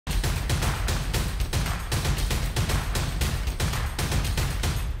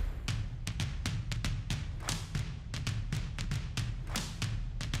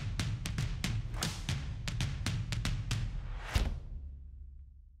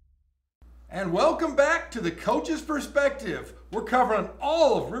And welcome back to the Coach's Perspective. We're covering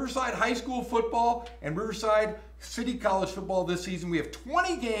all of Riverside High School football and Riverside City College football this season. We have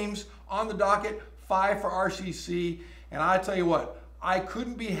 20 games on the docket, 5 for RCC. And I tell you what, I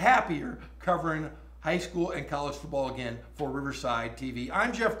couldn't be happier covering high school and college football again for Riverside TV.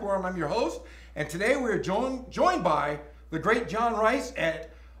 I'm Geoff Gorham, I'm your host. And today we're joined by the great John Rice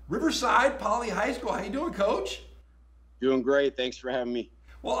at Riverside Poly High School. How you doing, Coach? Doing great. Thanks for having me.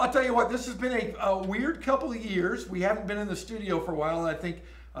 Well, I'll tell you what, this has been a weird couple of years. We haven't been in the studio for a while, and I think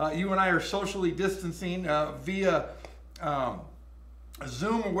you and I are socially distancing via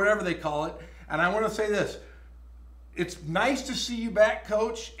Zoom or whatever they call it. And I want to say this. It's nice to see you back,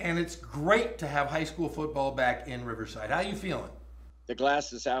 Coach, and it's great to have high school football back in Riverside. How are you feeling? The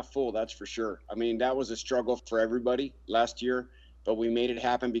glass is half full, that's for sure. I mean, that was a struggle for everybody last year, but we made it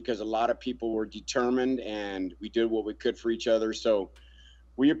happen because a lot of people were determined, and we did what we could for each other. So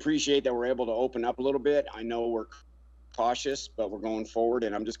we appreciate that we're able to open up a little bit. I know we're cautious, but we're going forward,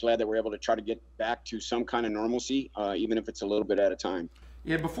 and I'm just glad that we're able to try to get back to some kind of normalcy, even if it's a little bit at a time.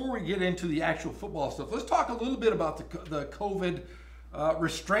 Yeah, before we get into the actual football stuff, let's talk a little bit about the COVID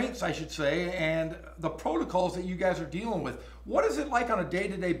restraints, I should say, and the protocols that you guys are dealing with. What is it like on a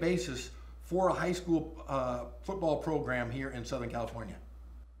day-to-day basis for a high school football program here in Southern California?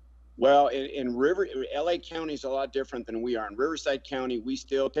 Well, in LA County is a lot different than we are. In Riverside County, we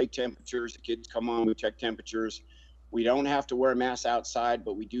still take temperatures. The kids come on, we check temperatures. We don't have to wear masks outside,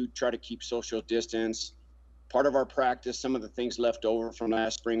 but we do try to keep social distance. Part of our practice, some of the things left over from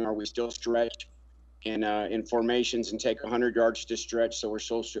last spring are we still stretch in formations and take 100 yards to stretch, so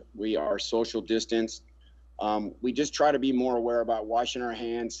we are social distanced. We just try to be more aware about washing our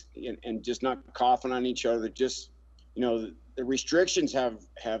hands and just not coughing on each other. Just, you know, the restrictions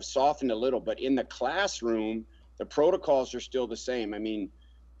have softened a little, but in the classroom, the protocols are still the same. I mean,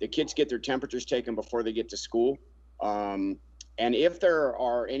 the kids get their temperatures taken before they get to school. And if there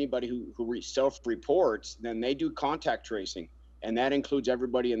are anybody who self-reports, then they do contact tracing, and that includes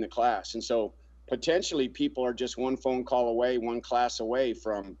everybody in the class. And so potentially people are just one phone call away, one class away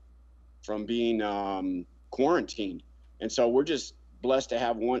from being quarantined. And so we're just blessed to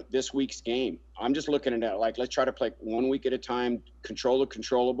have this week's game. I'm just looking at it like, let's try to play 1 week at a time, control the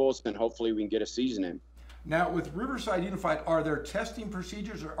controllables, and hopefully we can get a season in. Now, with Riverside Unified, are there testing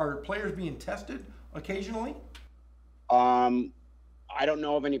procedures? Or are players being tested occasionally? I don't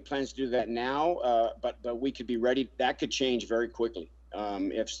know of any plans to do that now, but we could be ready. That could change very quickly.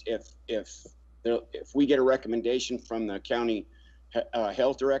 If we get a recommendation from the county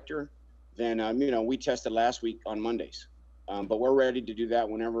health director, then we tested last week on Mondays. But we're ready to do that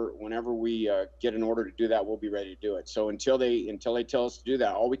whenever we get an order to do that. We'll be ready to do it. So until they tell us to do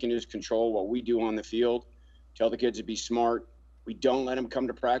that, all we can do is control what we do on the field. Tell the kids to be smart. We don't let them come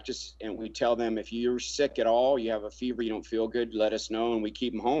to practice, and we tell them if you're sick at all, you have a fever, you don't feel good, let us know, and we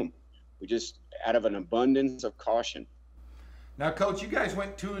keep them home. We just out of an abundance of caution. Now, Coach, you guys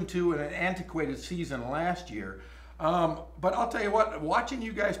went 2-2 in an antiquated season last year, but I'll tell you what, watching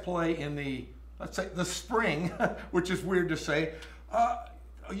you guys play in the, let's say, the spring, which is weird to say,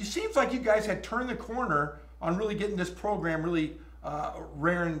 it seems like you guys had turned the corner on really getting this program really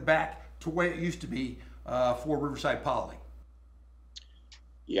rearing back to where it used to be for Riverside Poly.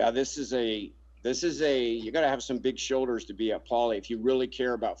 Yeah, this is a you got to have some big shoulders to be at Poly if you really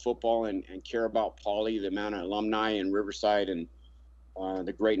care about football and care about Poly, the amount of alumni in Riverside and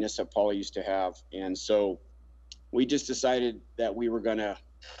the greatness that Poly used to have. And so we just decided that we were going to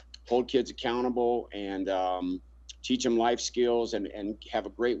hold kids accountable and teach them life skills and have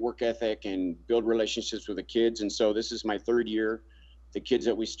a great work ethic and build relationships with the kids. And so this is my third year. The kids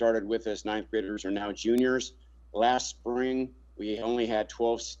that we started with as ninth graders are now juniors. Last spring, we only had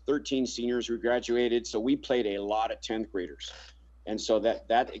 13 seniors who graduated, so we played a lot of 10th graders. And so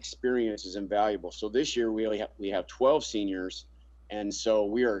that experience is invaluable. So this year we have 12 seniors, and so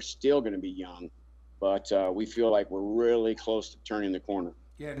we are still going to be young, but we feel like we're really close to turning the corner.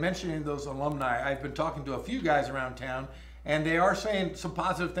 Yeah, mentioning those alumni, I've been talking to a few guys around town, and they are saying some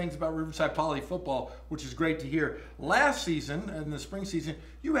positive things about Riverside Poly football, which is great to hear. Last season, in the spring season,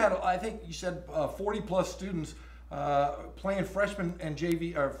 you had, I think you said 40-plus students playing freshman and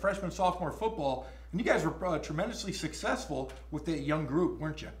JV or freshman sophomore football, and you guys were tremendously successful with that young group,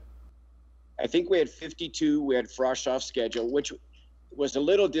 weren't you? I think we had 52. We had Frost off schedule, which was a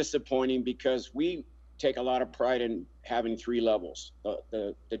little disappointing because we take a lot of pride in having 3 levels.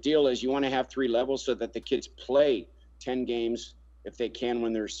 The deal is you want to have 3 levels so that the kids play 10 games if they can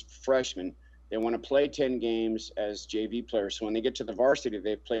when they're freshmen. They want to play 10 games as JV players. So when they get to the varsity,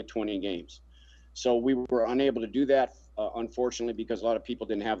 they've played 20 games. So we were unable to do that unfortunately, because a lot of people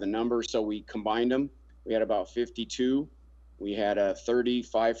didn't have the numbers. So we combined them. We had about 52. We had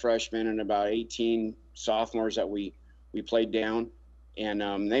 35 freshmen and about 18 sophomores that we played down. And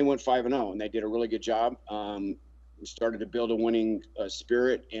they went 5-0, and they did a really good job. We started to build a winning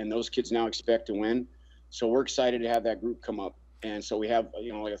spirit, and those kids now expect to win. So we're excited to have that group come up. And so we have,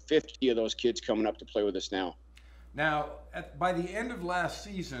 like 50 of those kids coming up to play with us now. Now, by the end of last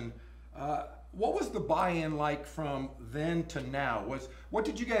season, what was the buy-in like from then to now? What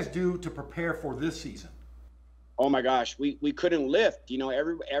did you guys do to prepare for this season? Oh my gosh, we couldn't lift.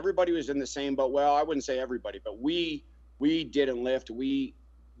 Everybody was in the same boat. Well, I wouldn't say everybody, but we didn't lift. We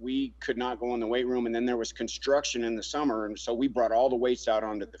could not go in the weight room, and then there was construction in the summer, and so we brought all the weights out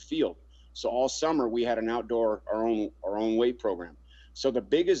onto the field. So all summer we had an outdoor our own weight program. So the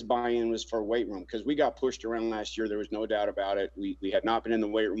biggest buy-in was for weight room, because we got pushed around last year. There was no doubt about it. We had not been in the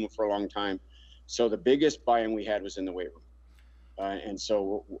weight room for a long time. So the biggest buy-in we had was in the weight room. And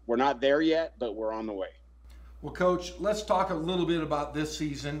so we're not there yet, but we're on the way. Well, Coach, let's talk a little bit about this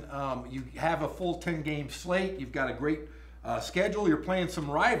season. You have a full 10-game slate. You've got a great schedule. You're playing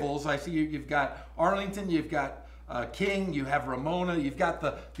some rivals. I see you've got Arlington, you've got King, you have Ramona, you've got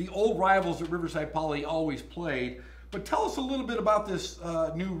the old rivals that Riverside Poly always played. But tell us a little bit about this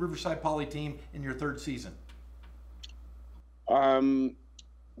new Riverside Poly team in your third season. The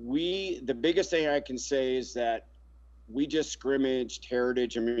biggest thing I can say is that we just scrimmaged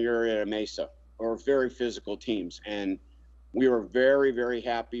Heritage and Murrieta Mesa, or very physical teams, and we were very, very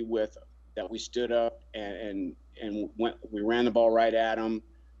happy with that. We stood up and we ran the ball right at them,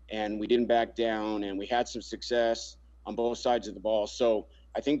 and we didn't back down, and we had some success on both sides of the ball. So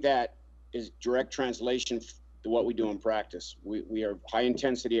I think that is direct translation to what we do in practice. We are high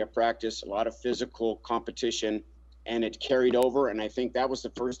intensity at practice, a lot of physical competition, and it carried over. And I think that was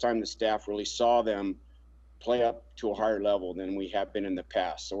the first time the staff really saw them play up to a higher level than we have been in the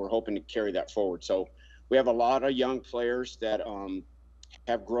past. So we're hoping to carry that forward. So we have a lot of young players that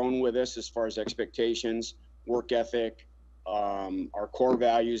have grown with us as far as expectations, work ethic, our core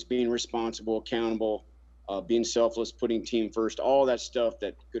values, being responsible, accountable, being selfless, putting team first, all that stuff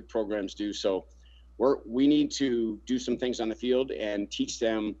that good programs do. So we need to do some things on the field and teach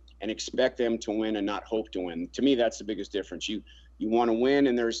them and expect them to win and not hope to win. To me, that's the biggest difference. You want to win,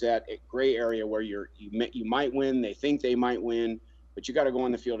 and there's that gray area where you might win, they think they might win, but you got to go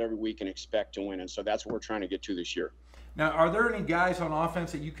on the field every week and expect to win. And so that's what we're trying to get to this year. Now, are there any guys on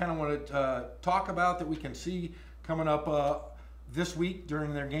offense that you kind of want to talk about that we can see coming up this week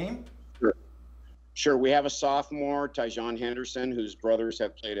during their game? Sure. We have a sophomore, Tyjon Henderson, whose brothers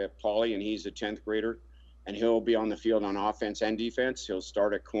have played at Poly, and he's a 10th grader, and he'll be on the field on offense and defense. He'll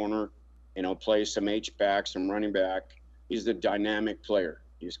start at corner, play some H-back, some running back. He's the dynamic player.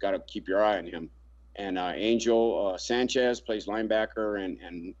 You just got to keep your eye on him. And Angel Sanchez plays linebacker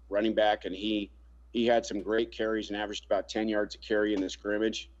and running back, and he had some great carries and averaged about 10 yards a carry in the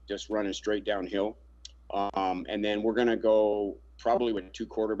scrimmage, just running straight downhill. And then we're going to go probably with two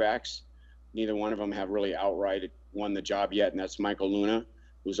quarterbacks. Neither one of them have really outright won the job yet, and that's Michael Luna,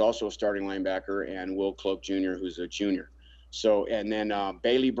 who's also a starting linebacker, and Will Cloak Jr., who's a junior. So, and then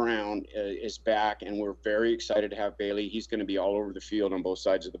Bailey Brown is back, and we're very excited to have Bailey. He's going to be all over the field on both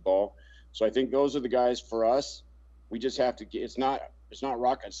sides of the ball. So I think those are the guys for us. We just have to get, it's not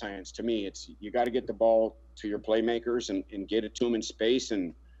rocket science to me. You got to get the ball to your playmakers and get it to them in space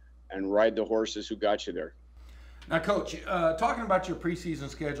and ride the horses who got you there. Now, Coach, talking about your preseason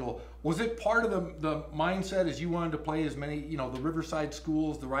schedule, was it part of the mindset as you wanted to play as many, the Riverside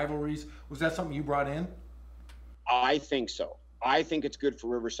schools, the rivalries? Was that something you brought in? I think so. I think it's good for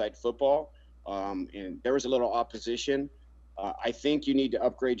Riverside football. And there was a little opposition. I think you need to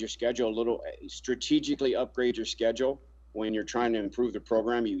upgrade your schedule a little, strategically upgrade your schedule when you're trying to improve the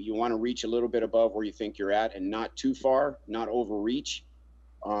program. You want to reach a little bit above where you think you're at and not too far, not overreach.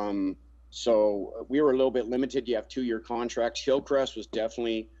 So we were a little bit limited. You have 2-year contracts. Hillcrest was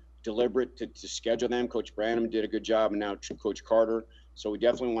definitely deliberate to schedule them. Coach Branham did a good job, and now Coach Carter. So we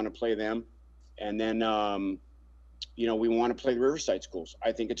definitely want to play them. And then, we want to play the Riverside schools.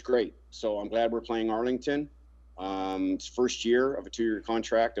 I think it's great. So I'm glad we're playing Arlington. It's first year of a 2-year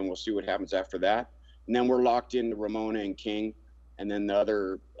contract, and we'll see what happens after that. And then we're locked into Ramona and King. And then the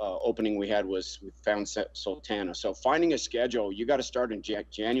other opening we had was we found Sultana. So finding a schedule, you got to start in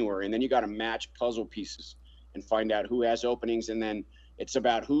January, and then you got to match puzzle pieces and find out who has openings. And then it's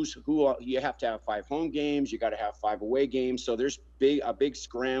about who. You have to have 5 home games. You got to have 5 away games. So there's a big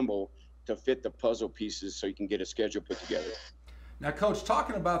scramble to fit the puzzle pieces so you can get a schedule put together. Now, Coach,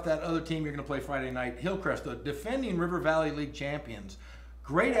 talking about that other team you're going to play Friday night, Hillcrest, the defending River Valley League champions.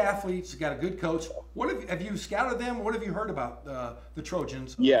 great athletes, got a good coach. What have you scouted them? What have you heard about the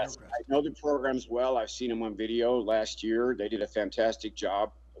Trojans? Yes, I know the programs well. I've seen them on video last year. They did a fantastic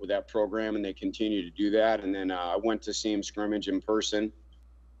job with that program, and they continue to do that. And then I went to see them scrimmage in person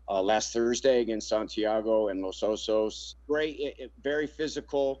last Thursday against Santiago and Los Osos. Great, very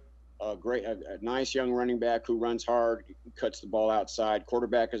physical, a nice young running back who runs hard, cuts the ball outside.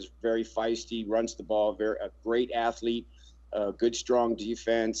 Quarterback is very feisty, runs the ball, a great athlete, good, strong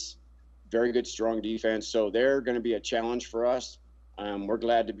defense, very good, strong defense. So they're going to be a challenge for us. We're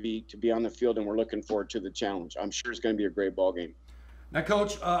glad to be on the field, and we're looking forward to the challenge. I'm sure it's going to be a great ball game. Now,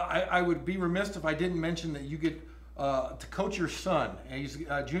 Coach, I would be remiss if I didn't mention that you get to coach your son. He's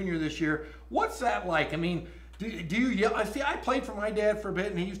a junior this year. What's that like? I mean, do you yell? See, I played for my dad for a bit,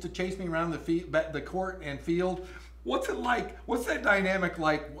 and he used to chase me around the court and field. What's it like? What's that dynamic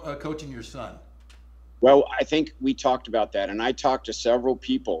like coaching your son? Well, I think we talked about that, and I talked to several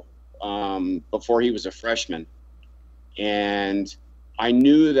people before he was a freshman, and I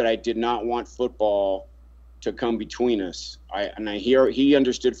knew that I did not want football to come between us. He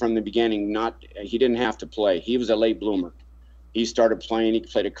understood from the beginning, he didn't have to play. He was a late bloomer. He started playing, he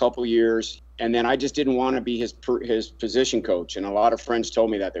played a couple years, and then I just didn't want to be his position coach. And a lot of friends told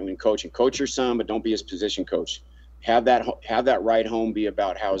me that when coach your son, but don't be his position coach. Have that ride home be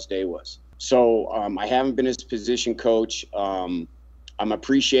about how his day was. So I haven't been his position coach. I'm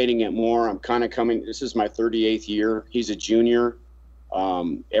appreciating it more. I'm kind of this is my 38th year. He's a junior.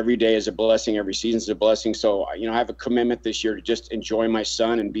 Every day is a blessing. Every season is a blessing. So, I have a commitment this year to just enjoy my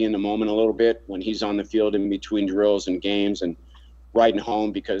son and be in the moment a little bit when he's on the field in between drills and games and riding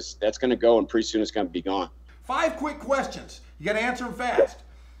home, because that's going to go and pretty soon it's going to be gone. 5 quick questions. You got to answer them fast.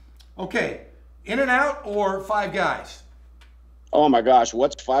 Okay. In and out or Five Guys? Oh my gosh.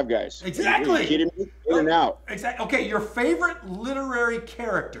 What's Five Guys? Exactly. Are you kidding me? In and out. Exactly. Okay. Your favorite literary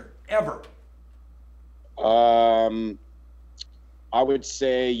character ever? I would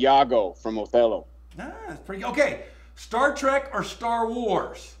say Iago from Othello. That's pretty good. Okay, Star Trek or Star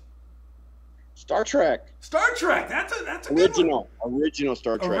Wars? Star Trek. Star Trek. That's a good one. Original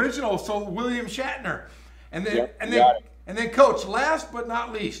Star Trek. Original. So William Shatner, and then Yep, and then Coach. Last but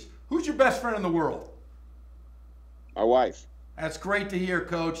not least, who's your best friend in the world? My wife. That's great to hear,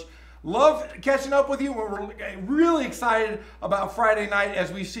 Coach. Love catching up with you. We're really excited about Friday night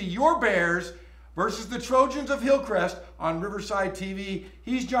as we see your Bears versus the Trojans of Hillcrest on Riverside TV.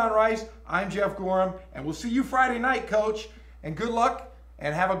 He's John Rice. I'm Geoff Gorham. And we'll see you Friday night, Coach. And good luck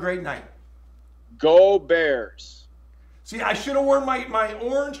and have a great night. Go Bears. See, I should have worn my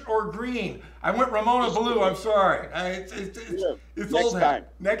orange or green. I went Ramona blue. I'm sorry. It's old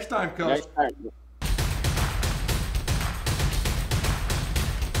hat. Next time, Coach. Next time.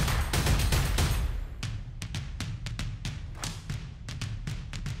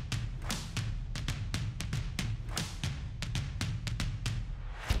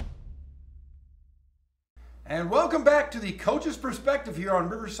 And welcome back to the Coach's Perspective here on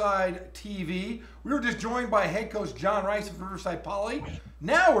Riverside TV. We were just joined by head coach John Rice of Riverside Poly.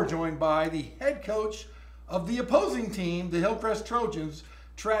 Now we're joined by the head coach of the opposing team, the Hillcrest Trojans,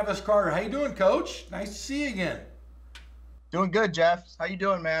 Travis Carter. How you doing, Coach? Nice to see you again. Doing good, Jeff. How you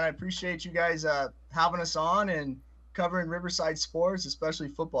doing, man? I appreciate you guys having us on and covering Riverside sports, especially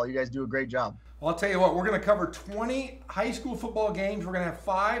football. You guys do a great job. Well, I'll tell you what, we're going to cover 20 high school football games. We're going to have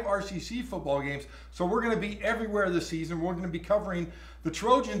 5 RCC football games. So we're going to be everywhere this season. We're going to be covering the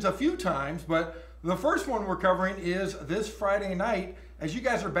Trojans a few times, but the first one we're covering is this Friday night as you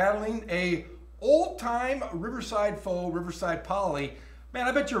guys are battling a old-time Riverside foe, Riverside Poly. Man,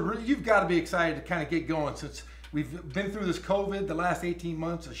 I bet you've got to be excited to kind of get going since we've been through this COVID the last 18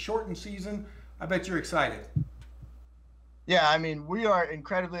 months, a shortened season. I bet you're excited. Yeah, I mean, we are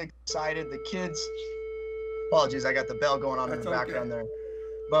incredibly excited. The kids, apologies, I got the bell going on in the background there.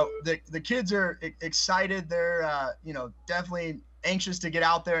 But the kids are excited. They're, definitely anxious to get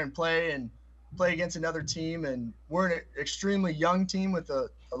out there and play against another team. And we're an extremely young team with a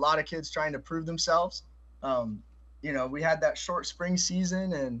lot of kids trying to prove themselves. We had that short spring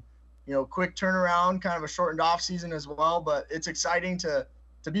season and, quick turnaround, kind of a shortened off season as well. But it's exciting to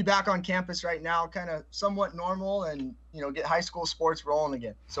be back on campus right now, kind of somewhat normal and, get high school sports rolling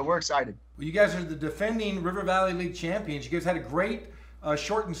again. So we're excited. Well, you guys are the defending River Valley League champions. You guys had a great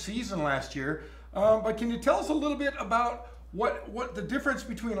shortened season last year. But can you tell us a little bit about what the difference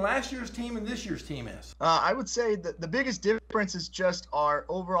between last year's team and this year's team is? I would say that the biggest difference is just our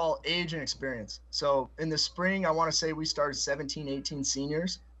overall age and experience. So in the spring, I want to say we started 17, 18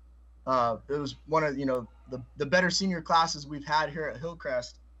 seniors. It was one of, the better senior classes we've had here at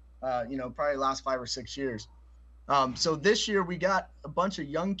Hillcrest, probably the last 5 or 6 years. So this year we got a bunch of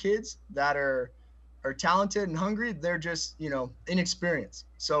young kids that are talented and hungry. They're just, inexperienced.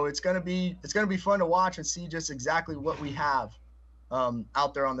 So it's gonna be fun to watch and see just exactly what we have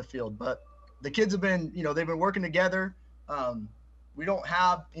out there on the field. But the kids have been, they've been working together. We don't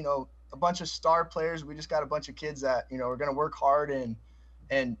have, a bunch of star players. We just got a bunch of kids that, are going to work hard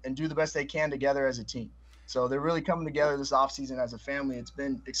and do the best they can together as a team. So they're really coming together this offseason as a family. It's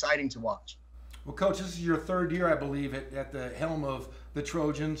been exciting to watch. Well, Coach, this is your third year, I believe, at the helm of the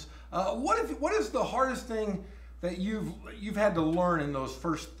Trojans. What is the hardest thing that you've had to learn in those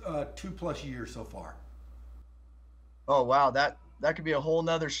first 2+ years so far? Oh, wow. That could be a whole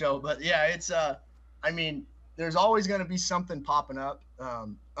nother show. But yeah, it's there's always going to be something popping up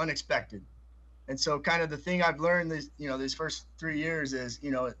unexpected. And so kind of the thing I've learned these first 3 years is,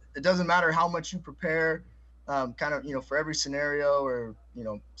 it doesn't matter how much you prepare, for every scenario or,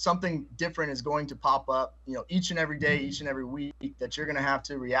 something different is going to pop up, each and every day, each and every week that you're going to have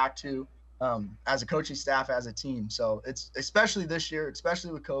to react to as a coaching staff, as a team. So it's especially this year,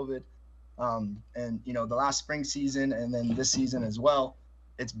 especially with COVID and, the last spring season and then this season as well,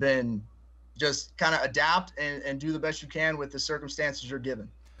 it's been just kind of adapt and do the best you can with the circumstances you're given.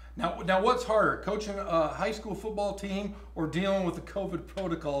 Now, what's harder, coaching a high school football team or dealing with the COVID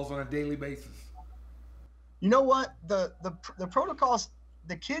protocols on a daily basis? You know what? The protocols,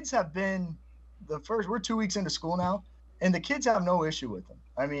 the kids have been we're 2 weeks into school now, and the kids have no issue with them.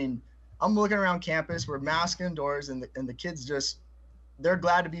 I mean, I'm looking around campus, we're masked indoors, and the kids they're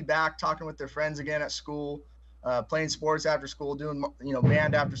glad to be back talking with their friends again at school, playing sports after school, doing,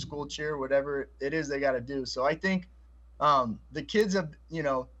 band after school cheer, whatever it is they got to do. So I think the kids have,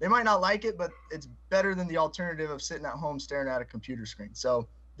 they might not like it, but it's better than the alternative of sitting at home staring at a computer screen. So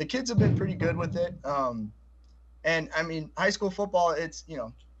the kids have been pretty good with it. And I mean, high school football, it's,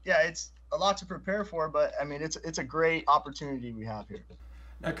 it's a lot to prepare for, but I mean, it's a great opportunity we have here.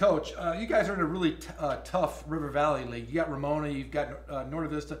 Now, Coach, you guys are in a really tough River Valley League. You got Ramona, you've got Norte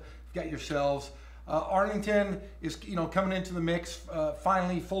Vista, you've got yourselves. Arlington is, coming into the mix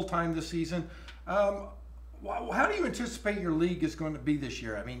finally full-time this season. How do you anticipate your league is going to be this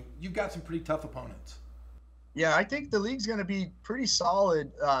year? I mean, you've got some pretty tough opponents. Yeah, I think the league's going to be pretty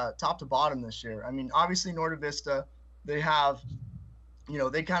solid top to bottom this year. I mean, obviously Norte Vista, they have,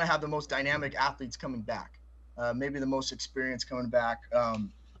 they kind of have the most dynamic athletes coming back, maybe the most experience coming back.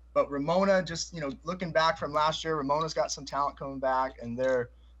 But Ramona, just, looking back from last year, Ramona's got some talent coming back, and their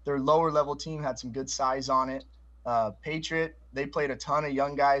lower level team had some good size on it. Patriot, they played a ton of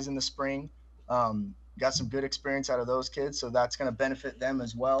young guys in the spring. Got some good experience out of those kids, so that's going to benefit them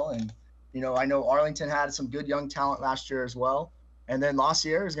as well. And, I know Arlington had some good young talent last year as well. And then La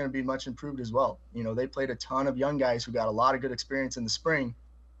Sierra is going to be much improved as well. They played a ton of young guys who got a lot of good experience in the spring.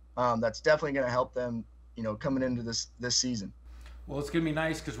 That's definitely going to help them, coming into this season. Well, it's going to be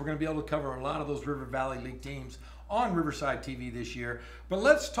nice because we're going to be able to cover a lot of those River Valley League teams on Riverside TV this year. But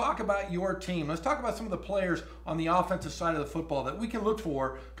let's talk about your team. Let's talk about some of the players on the offensive side of the football that we can look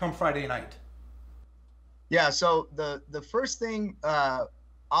for come Friday night. Yeah, so the first thing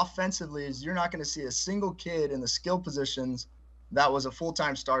offensively is you're not going to see a single kid in the skill positions that was a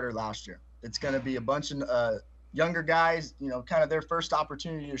full-time starter last year. It's going to be a bunch of younger guys, kind of their first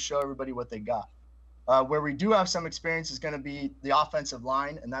opportunity to show everybody what they got. Where we do have some experience is going to be the offensive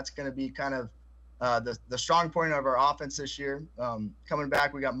line, and that's going to be kind of the strong point of our offense this year. Coming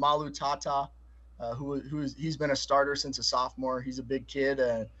back, we got Malu Tata, he's been a starter since a sophomore. He's a big kid.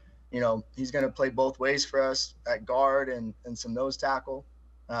 He's going to play both ways for us at guard and some nose tackle.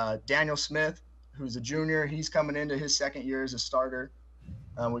 Daniel Smith, who's a junior, he's coming into his second year as a starter.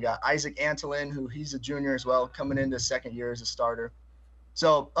 We got Isaac Antolin, he's a junior as well, coming into second year as a starter.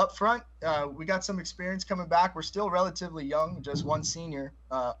 So up front, we got some experience coming back. We're still relatively young, just one senior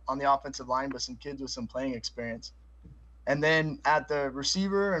on the offensive line, but some kids with some playing experience. And then at the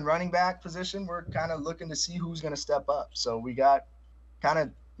receiver and running back position, we're kind of looking to see who's going to step up. So we got kind of,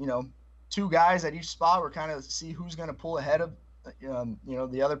 two guys at each spot. We're kind of see who's going to pull ahead of,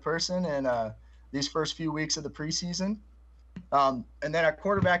 the other person in these first few weeks of the preseason. And then at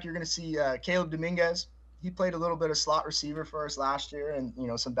quarterback, you're going to see Caleb Dominguez. He played a little bit of slot receiver for us last year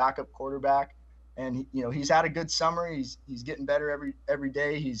and, some backup quarterback. And, he's had a good summer. He's getting better every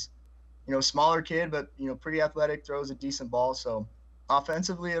day. He's, smaller kid, but, pretty athletic, throws a decent ball. So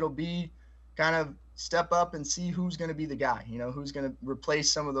offensively, it'll be kind of step up and see who's going to be the guy, who's going to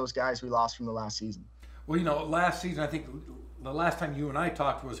replace some of those guys we lost from the last season. Well, last season, I think the last time you and I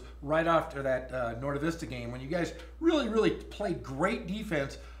talked was right after that Norte Vista game when you guys really, really played great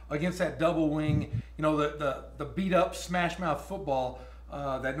defense against that double wing, the beat up smash mouth football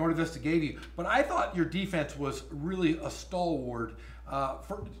that Norte Vista gave you. But I thought your defense was really a stalwart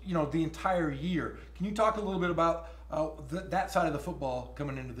for the entire year. Can you talk a little bit about that side of the football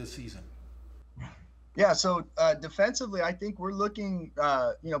coming into this season? Yeah, so defensively, I think we're looking,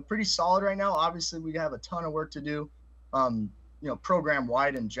 pretty solid right now. Obviously, we have a ton of work to do,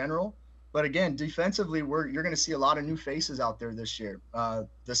 program-wide in general. But again, defensively, you're going to see a lot of new faces out there this year.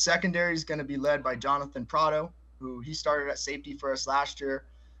 The secondary is going to be led by Jonathan Prado, who he started at safety for us last year,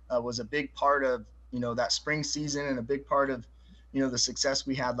 was a big part of, that spring season and a big part of, the success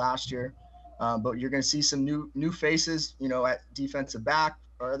we had last year. But you're going to see some new faces, at defensive back.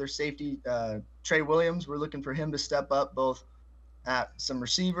 Our other safety, Trey Williams, we're looking for him to step up both at some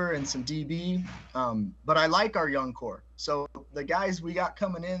receiver and some DB. But I like our young core. So the guys we got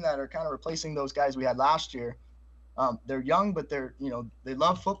coming in that are kind of replacing those guys we had last year, they're young, but they're, they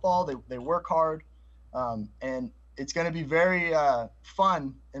love football. They work hard. And it's going to be very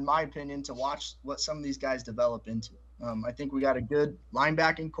fun, in my opinion, to watch what some of these guys develop into. I think we got a good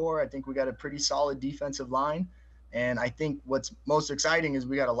linebacking core. I think we got a pretty solid defensive line. And I think what's most exciting is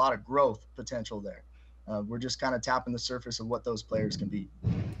we got a lot of growth potential there. We're just kind of tapping the surface of what those players can be.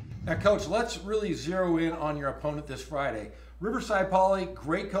 Now, Coach, let's really zero in on your opponent this Friday. Riverside Poly,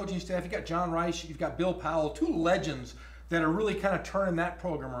 great coaching staff. You got John Rice, you've got Bill Powell, two legends that are really kind of turning that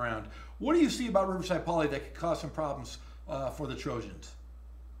program around. What do you see about Riverside Poly that could cause some problems for the Trojans?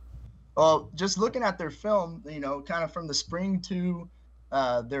 Well, just looking at their film, kind of from the spring to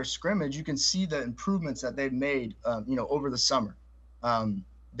their scrimmage, you can see the improvements that they've made, over the summer.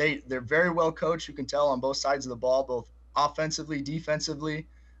 They're very well coached. You can tell on both sides of the ball, both offensively, defensively.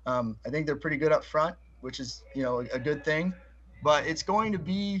 I think they're pretty good up front, which is, a good thing. But it's going to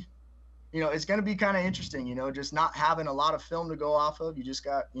be, it's going to be kind of interesting, just not having a lot of film to go off of. You just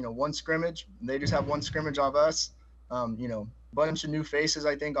got, one scrimmage. They just have one scrimmage of us. Bunch of new faces,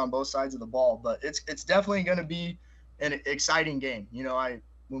 I think, on both sides of the ball. But it's definitely going to be an exciting game.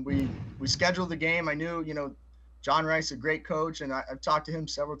 When we scheduled the game, I knew, John Rice, a great coach, and I've talked to him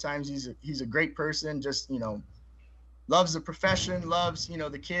several times. He's a great person, just, loves the profession, loves,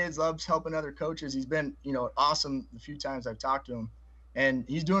 the kids, loves helping other coaches. He's been, awesome the few times I've talked to him, and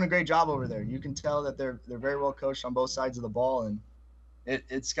he's doing a great job over there. You can tell that they're very well coached on both sides of the ball, and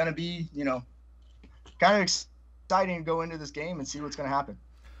it's going to be, kind of exciting to go into this game and see what's going to happen.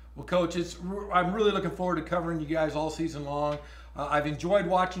 Well, Coach, I'm really looking forward to covering you guys all season long. I've enjoyed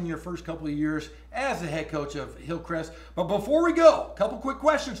watching your first couple of years as the head coach of Hillcrest. But before we go, a couple quick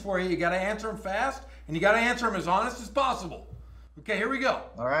questions for you. You got to answer them fast, and you got to answer them as honest as possible. Okay, here we go.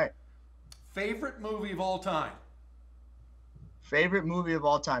 All right. Favorite movie of all time? Favorite movie of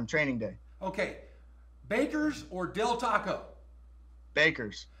all time, Training Day. Okay. Bakers or Del Taco?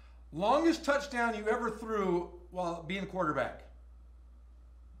 Bakers. Longest touchdown you ever threw while being a quarterback?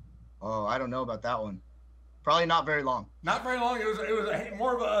 Oh, I don't know about that one. Probably not very long. Not very long. It was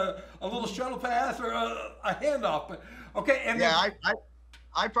more of a little shuttle pass or a handoff. But okay, and yeah, then,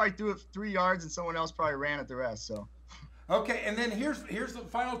 I probably threw it 3 yards and someone else probably ran it the rest. So. Okay, and then here's the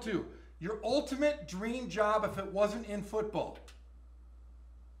final two. Your ultimate dream job if it wasn't in football.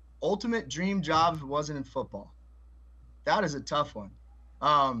 Ultimate dream job if it wasn't in football. That is a tough one.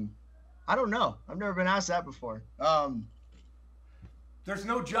 I don't know. I've never been asked that before. There's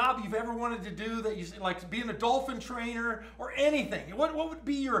no job you've ever wanted to do that you like being a dolphin trainer or anything. What would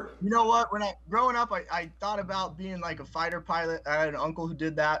be your? You know what? When growing up, I thought about being like a fighter pilot. I had an uncle who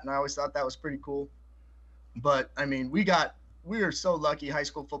did that, and I always thought that was pretty cool. But I mean, we are so lucky, high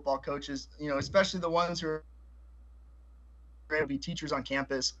school football coaches. Especially the ones who are going to be teachers on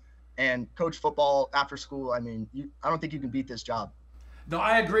campus and coach football after school. I mean, I don't think you can beat this job. No,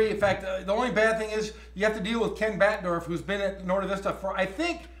 I agree. In fact, the only bad thing is you have to deal with Ken Batdorf, who's been at Norte Vista for, I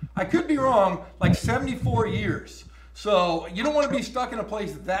think, I could be wrong, like 74 years. So you don't want to be stuck in a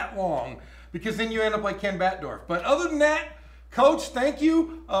place that long because then you end up like Ken Batdorf. But other than that, Coach, thank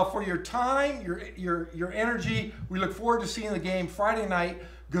you for your time, your energy. We look forward to seeing the game Friday night.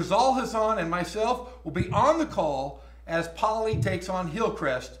 Ghazal Hassan and myself will be on the call as Poly takes on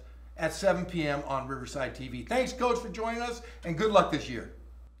Hillcrest at 7 p.m. on Riverside TV. Thanks, Coach, for joining us, and good luck this year.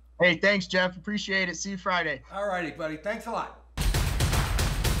 Hey, thanks, Geoff. Appreciate it. See you Friday. All righty, buddy. Thanks a lot.